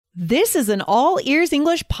This is an All Ears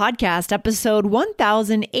English podcast, episode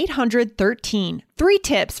 1813. 3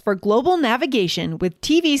 tips for global navigation with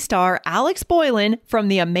TV star Alex Boylan from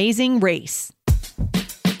The Amazing Race.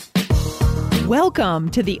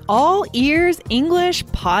 Welcome to the All Ears English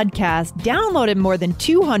podcast, downloaded more than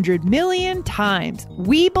 200 million times.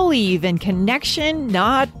 We believe in connection,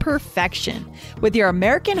 not perfection, with your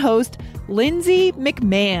American host, Lindsay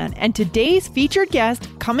McMahon, and today's featured guest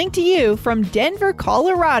coming to you from Denver,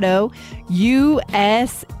 Colorado,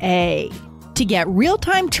 USA. To get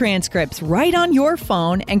real-time transcripts right on your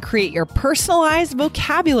phone and create your personalized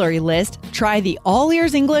vocabulary list, try the All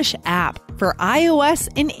Ears English app for iOS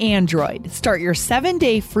and Android. Start your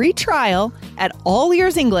 7-day free trial at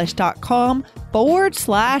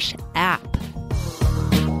allearsenglish.com/app.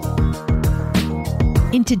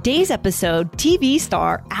 In today's episode, TV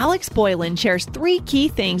star Alex Boylan shares 3 key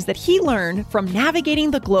things that he learned from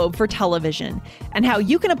navigating the globe for television and how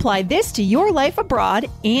you can apply this to your life abroad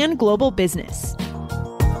and global business.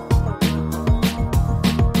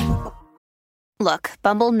 Look,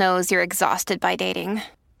 Bumble knows you're exhausted by dating.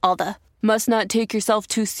 All the must not take yourself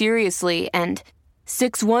too seriously and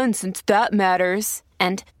 6'1" since that matters.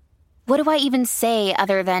 And what do I even say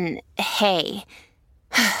other than, hey?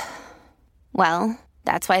 Well,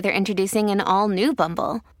 that's why they're introducing an all-new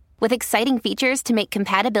Bumble, with exciting features to make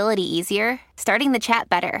compatibility easier, starting the chat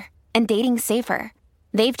better, and dating safer.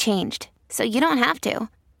 They've changed, so you don't have to.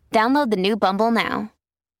 Download the new Bumble now.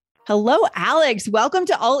 Hello, Alex. Welcome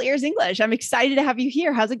to All Ears English. I'm excited to have you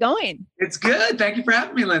here. How's it going? It's good. Thank you for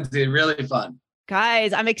having me, Lindsay. Really fun.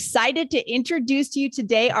 Guys, I'm excited to introduce to you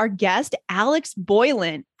today our guest, Alex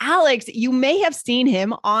Boylan. Alex, you may have seen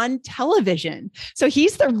him on television. So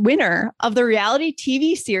he's the winner of the reality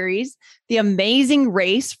TV series, The Amazing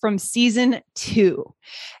Race from season 2.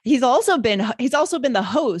 He's also been the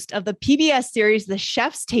host of the PBS series, The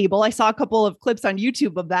Chef's Table. I saw a couple of clips on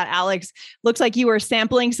YouTube of that, Alex. Looks like you were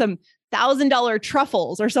sampling some $1,000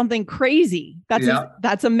 truffles or something crazy.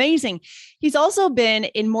 That's amazing. He's also been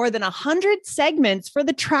in more than 100 segments for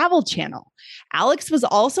the Travel Channel. Alex was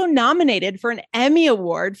also nominated for an Emmy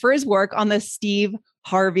Award for his work on the Steve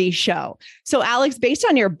Harvey Show. So Alex, based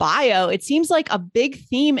on your bio, it seems like a big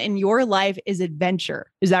theme in your life is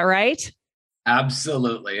adventure. Is that right?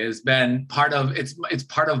 Absolutely. It's been part of, it's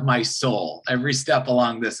part of my soul. Every step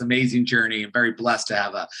along this amazing journey. I'm very blessed to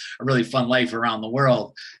have a really fun life around the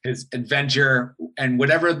world. Is adventure, and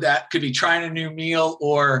whatever that could be, trying a new meal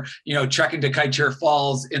or, trekking to Kaieteur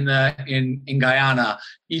Falls in Guyana.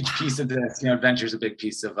 Each piece of this, adventure is a big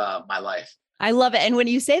piece of my life. I love it. And when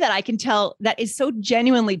you say that, I can tell that is so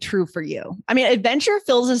genuinely true for you. I mean, adventure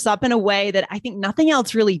fills us up in a way that I think nothing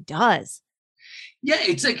else really does. Yeah,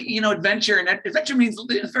 it's like, adventure, and adventure means a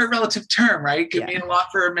very relative term, right? It could mean a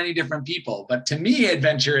lot for many different people. But to me,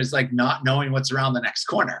 adventure is like not knowing what's around the next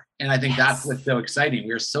corner. And I think that's what's so exciting.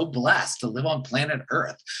 We are so blessed to live on planet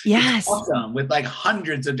Earth. Yes. It's awesome, with like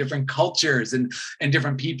hundreds of different cultures and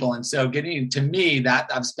different people. And so to me, that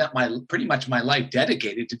I've spent pretty much my life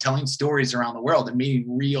dedicated to telling stories around the world and meeting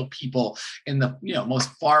real people in the,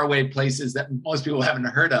 most faraway places that most people haven't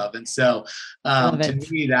heard of. And so to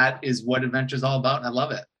me, that is what adventure is all about. And I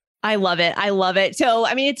love it. I love it. I love it. So,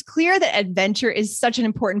 I mean, it's clear that adventure is such an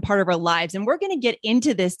important part of our lives. And we're going to get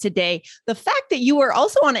into this today. The fact that you were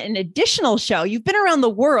also on an additional show, you've been around the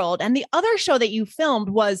world, and the other show that you filmed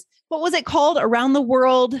was, what was it called? Around the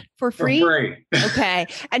World for Free? For free. Okay.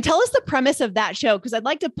 And tell us the premise of that show, because I'd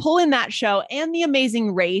like to pull in that show and The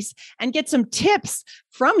Amazing Race and get some tips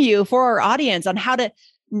from you for our audience on how to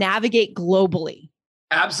navigate globally.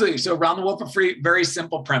 Absolutely. So Around the World for Free, very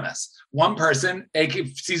simple premise. One person,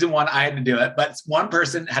 season 1, I had to do it, but one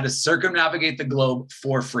person had to circumnavigate the globe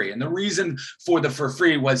for free. And the reason for the for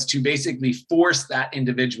free was to basically force that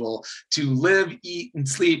individual to live, eat, and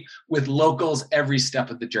sleep with locals every step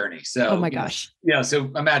of the journey. So, oh my gosh.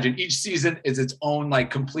 So imagine each season is its own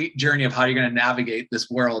complete journey of how you're going to navigate this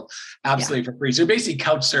world absolutely for free. So basically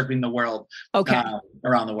couch surfing the world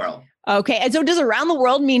around the world. Okay. And so does around the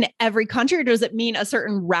world mean every country, or does it mean a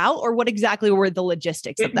certain route, or what exactly were the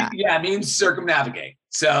logistics of that? Yeah, it means circumnavigate.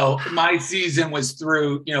 So my season was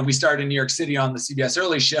through, we started in New York City on the CBS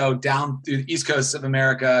Early Show, down through the East Coast of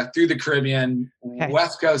America, through the Caribbean,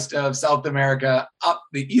 West Coast of South America, up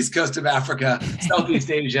the East Coast of Africa, Southeast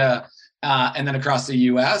Asia, and then across the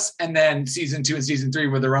US. And then season 2 and season 3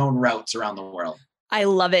 were their own routes around the world. I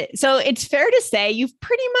love it. So it's fair to say you've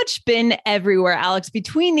pretty much been everywhere, Alex,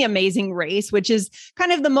 between The Amazing Race, which is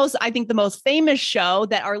kind of the most famous show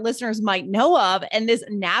that our listeners might know of, and this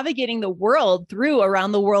navigating the world through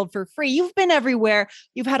Around the World for Free. You've been everywhere.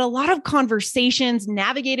 You've had a lot of conversations,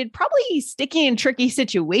 navigated probably sticky and tricky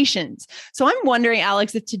situations. So I'm wondering,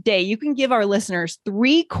 Alex, if today you can give our listeners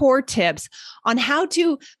 3 core tips on how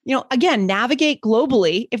to, again, navigate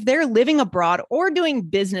globally if they're living abroad or doing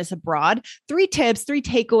business abroad. 3 tips, 3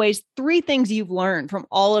 takeaways, 3 things you've learned from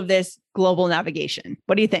all of this global navigation.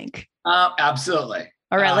 What do you think? Absolutely.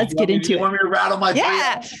 All right, let's get into it. You want me to rattle my 3?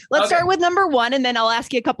 Yeah. Let's start with number 1, and then I'll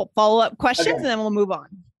ask you a couple follow-up questions, and then we'll move on.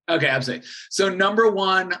 Okay, absolutely. So number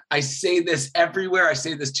 1, I say this everywhere. I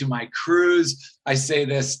say this to my crews. I say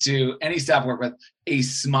this to any staff I work with. A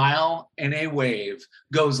smile and a wave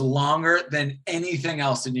goes longer than anything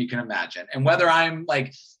else that you can imagine. And whether I'm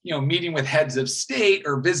meeting with heads of state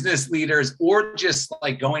or business leaders, or just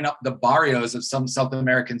like going up the barrios of some South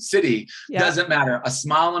American city, doesn't matter. A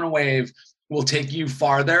smile and a wave will take you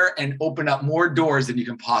farther and open up more doors than you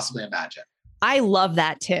can possibly imagine. I love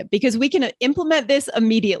that tip because we can implement this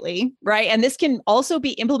immediately, right? And this can also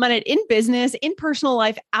be implemented in business, in personal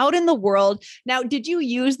life, out in the world. Now, did you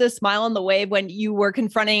use the smile and the wave when you were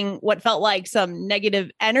confronting what felt like some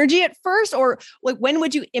negative energy at first, or when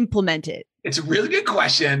would you implement it? It's a really good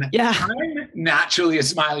question. Yeah. I'm naturally a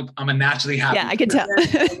smiley. I'm a naturally happy. Yeah, I can tell.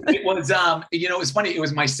 It was, it was funny. It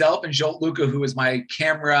was myself and Jolt Luca, who was my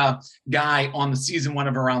camera guy on the season 1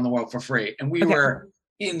 of Around the World for Free. And we were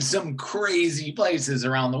in some crazy places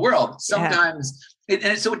around the world. Sometimes,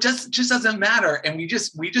 so it just doesn't matter. And we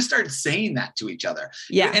just started saying that to each other.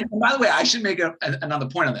 Yeah. And by the way, I should make another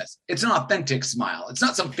point on this. It's an authentic smile. It's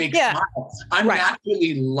not some fake smile. I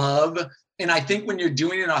naturally love, and I think when you're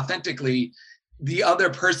doing it authentically, the other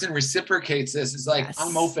person reciprocates this. It's like,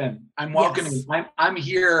 I'm open, I'm welcoming, I'm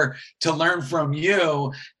here to learn from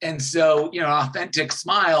you. And so, authentic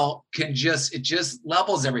smile it just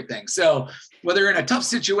levels everything. So whether you're in a tough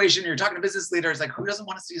situation, you're talking to business leaders, like who doesn't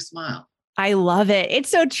want to see a smile? I love it. It's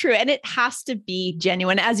so true. And it has to be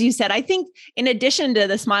genuine. As you said, I think in addition to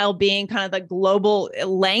the smile being kind of the global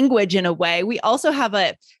language in a way, we also have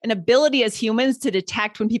an ability as humans to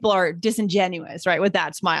detect when people are disingenuous, right? With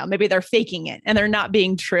that smile, maybe they're faking it and they're not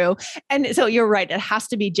being true. And so you're right. It has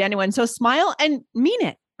to be genuine. So smile and mean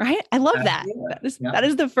it. Right. I love that. That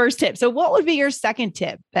is the first tip. So what would be your second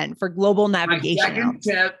tip, Ben, for global navigation? My second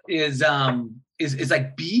tip is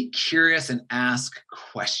like, be curious and ask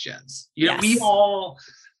questions. We all,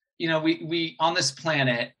 we on this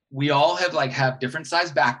planet, we all have different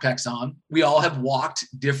size backpacks on. We all have walked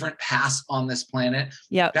different paths on this planet.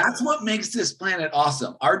 Yeah. That's what makes this planet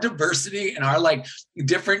awesome. Our diversity and our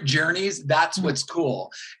different journeys. That's what's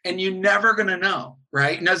cool. And you're never going to know,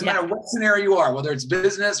 right? It doesn't matter what scenario you are, whether it's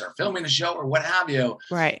business or filming a show or what have you.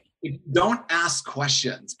 Right. If you don't ask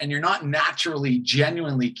questions and you're not naturally,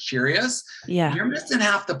 genuinely curious, you're missing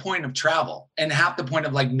half the point of travel and half the point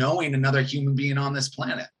of knowing another human being on this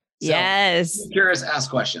planet. So, yes. Be curious,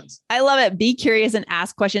 ask questions. I love it. Be curious and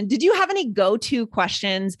ask questions. Did you have any go-to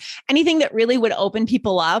questions? Anything that really would open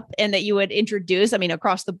people up and that you would introduce,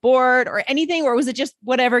 across the board or anything? Or was it just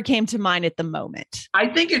whatever came to mind at the moment? I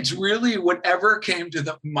think it's really whatever came to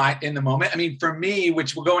in the moment. For me,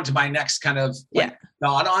 which we'll go into my next kind of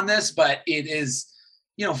thought on this, but it is,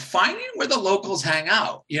 finding where the locals hang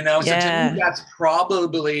out, so to me, that's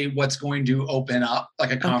probably what's going to open up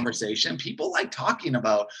a conversation. People like talking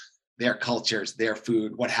about their cultures, their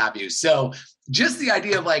food, what have you. So just the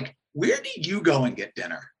idea of where do you go and get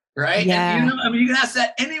dinner? Right. Yeah. And you can ask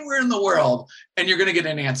that anywhere in the world and you're going to get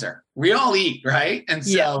an answer. We all eat. Right. And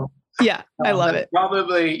so I love it.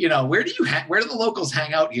 Probably, where do the locals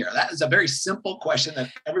hang out here? That is a very simple question that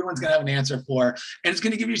everyone's going to have an answer for. And it's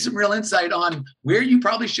going to give you some real insight on where you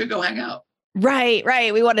probably should go hang out.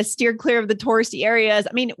 Right. We want to steer clear of the touristy areas.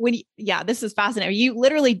 This is fascinating. You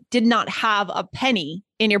literally did not have a penny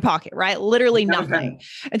in your pocket, right? Literally nothing.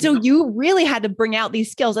 And so you really had to bring out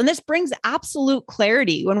these skills. And this brings absolute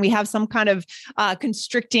clarity when we have some kind of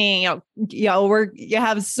constricting, where you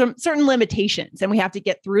have some certain limitations and we have to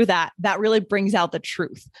get through that. That really brings out the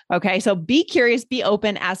truth. Okay. So be curious, be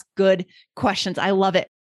open, ask good questions. I love it.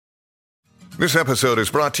 This episode is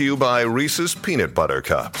brought to you by Reese's Peanut Butter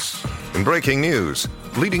Cups. In breaking news,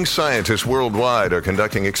 leading scientists worldwide are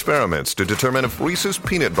conducting experiments to determine if Reese's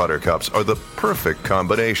Peanut Butter Cups are the perfect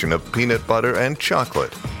combination of peanut butter and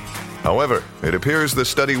chocolate. However, it appears the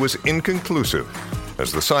study was inconclusive,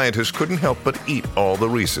 as the scientists couldn't help but eat all the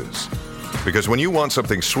Reese's. Because when you want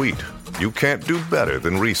something sweet, you can't do better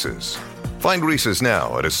than Reese's. Find Reese's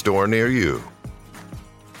now at a store near you.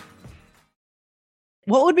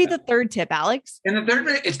 What would be the third tip, Alex? And the third,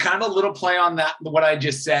 it's kind of a little play on that, what I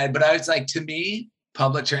just said, but I was like, to me,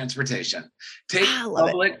 public transportation. Take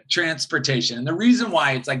public transportation. And the reason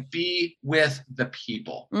why, it's like, be with the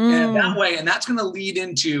people. And that way, and that's going to lead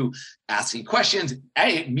into asking questions,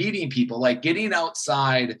 meeting people, like getting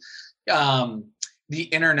outside the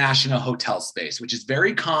international hotel space, which is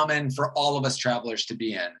very common for all of us travelers to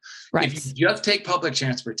be in. Right. If you just take public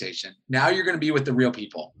transportation, now you're going to be with the real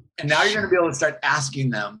people. And now you're going to be able to start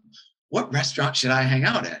asking them, what restaurant should I hang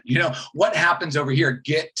out at? What happens over here?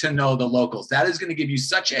 Get to know the locals. That is going to give you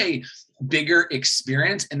such a bigger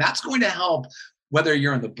experience. And that's going to help whether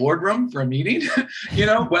you're in the boardroom for a meeting,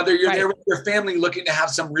 whether you're there with your family looking to have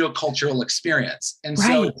some real cultural experience. And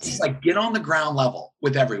so it's like, get on the ground level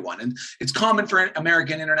with everyone. And it's common for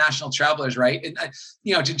American international travelers, right? And,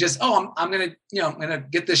 to just, I'm going to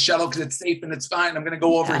get this shuttle because it's safe and it's fine. I'm going to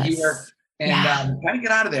go over here and try to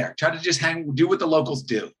get out of there. Try to just do what the locals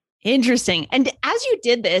do. Interesting. And as you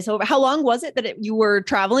did this, how long was it that you were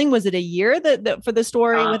traveling? Was it a year for the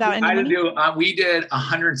story without any money? We did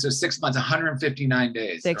 6 months, 159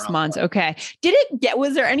 days. 6 months. Okay.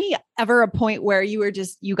 Was there ever a point where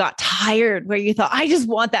you got tired, where you thought, I just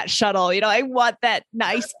want that shuttle. I want that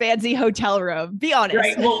nice fancy hotel room. Be honest.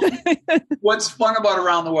 Right. Well, what's fun about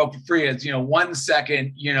Around the World for Free is, 1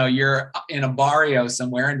 second, you're in a barrio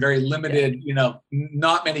somewhere and very limited,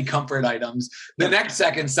 not many comfort items. The next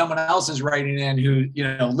second, someone else is writing in who,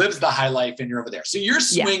 lives the high life and you're over there. So you're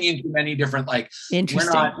swinging through many different,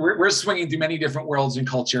 we're swinging through many different worlds and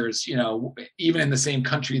cultures, even in the same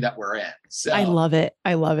country that we're in. So I love it.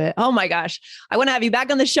 Oh my gosh. I want to have you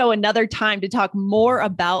back on the show another time to talk more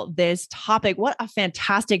about this topic. What a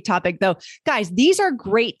fantastic topic though. Guys, these are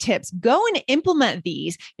great tips. Go and implement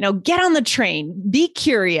these, get on the train, be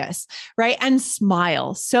curious, right? And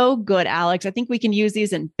smile. So good, Alex. I think we can use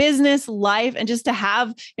these in business, life, and just to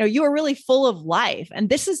have, you are really full of life. And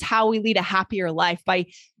this is how we lead a happier life, by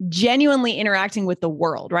genuinely interacting with the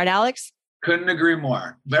world. Right, Alex? Couldn't agree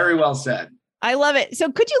more. Very well said. I love it.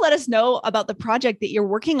 So could you let us know about the project that you're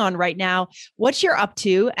working on right now, what you're up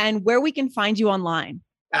to, and where we can find you online?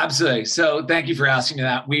 Absolutely. So thank you for asking me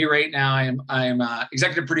that. Right now, I am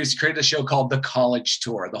executive producer, created a show called The College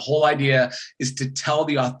Tour. The whole idea is to tell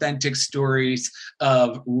the authentic stories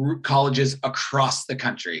of colleges across the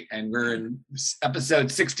country. And we're in episode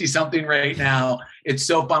 60 something right now. It's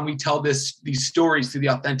so fun. We tell these stories through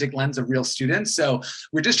the authentic lens of real students. So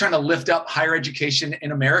we're just trying to lift up higher education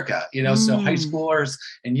in America, so high schoolers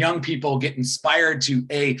and young people get inspired to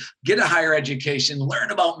get a higher education,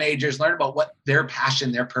 learn about majors, learn about what their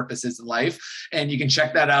passion, their purpose is in life. And you can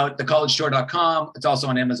check that out, thecollegetour.com. It's also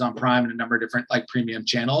on Amazon Prime and a number of different premium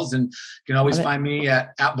channels. And you can always find me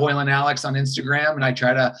at Boylan Alex on Instagram. And I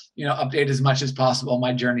try to, update as much as possible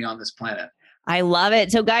my journey on this planet. I love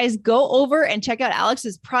it. So guys, go over and check out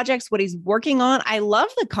Alex's projects, what he's working on. I love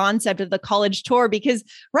the concept of the college tour because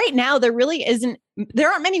right now there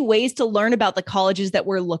aren't many ways to learn about the colleges that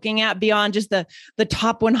we're looking at beyond just the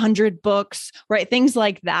top 100 books, right? Things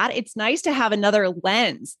like that. It's nice to have another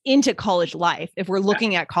lens into college life if we're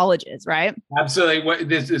looking at colleges, right? Absolutely.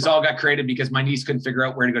 This all got created because my niece couldn't figure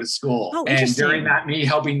out where to go to school. Oh, and during that, me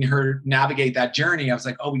helping her navigate that journey, I was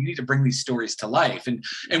like, we need to bring these stories to life. And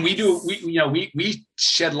we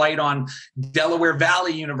shed light on Delaware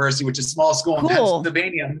Valley University, which is a small school in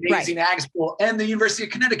Pennsylvania, amazing ag school, and the University of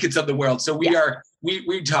Connecticut's of the world. So we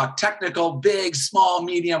talk technical, big, small,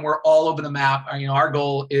 medium. We're all over the map. Our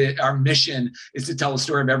goal, our mission is to tell the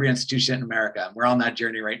story of every institution in America. We're on that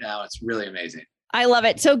journey right now. It's really amazing. I love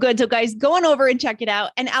it. So good. So guys, go on over and check it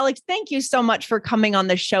out. And Alex, thank you so much for coming on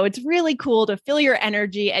the show. It's really cool to feel your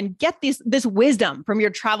energy and get this wisdom from your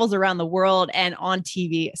travels around the world and on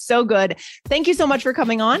TV. So good. Thank you so much for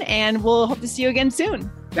coming on, and we'll hope to see you again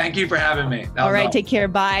soon. Thank you for having me. All right. Take care.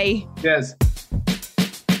 Bye. Yes.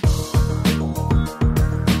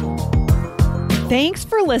 Thanks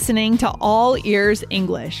for listening to All Ears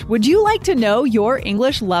English. Would you like to know your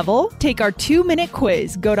English level? Take our 2-minute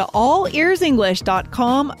quiz. Go to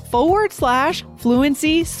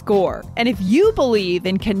allearsenglish.com/fluency score. And if you believe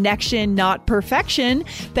in connection, not perfection,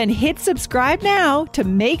 then hit subscribe now to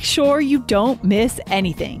make sure you don't miss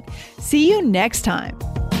anything. See you next time.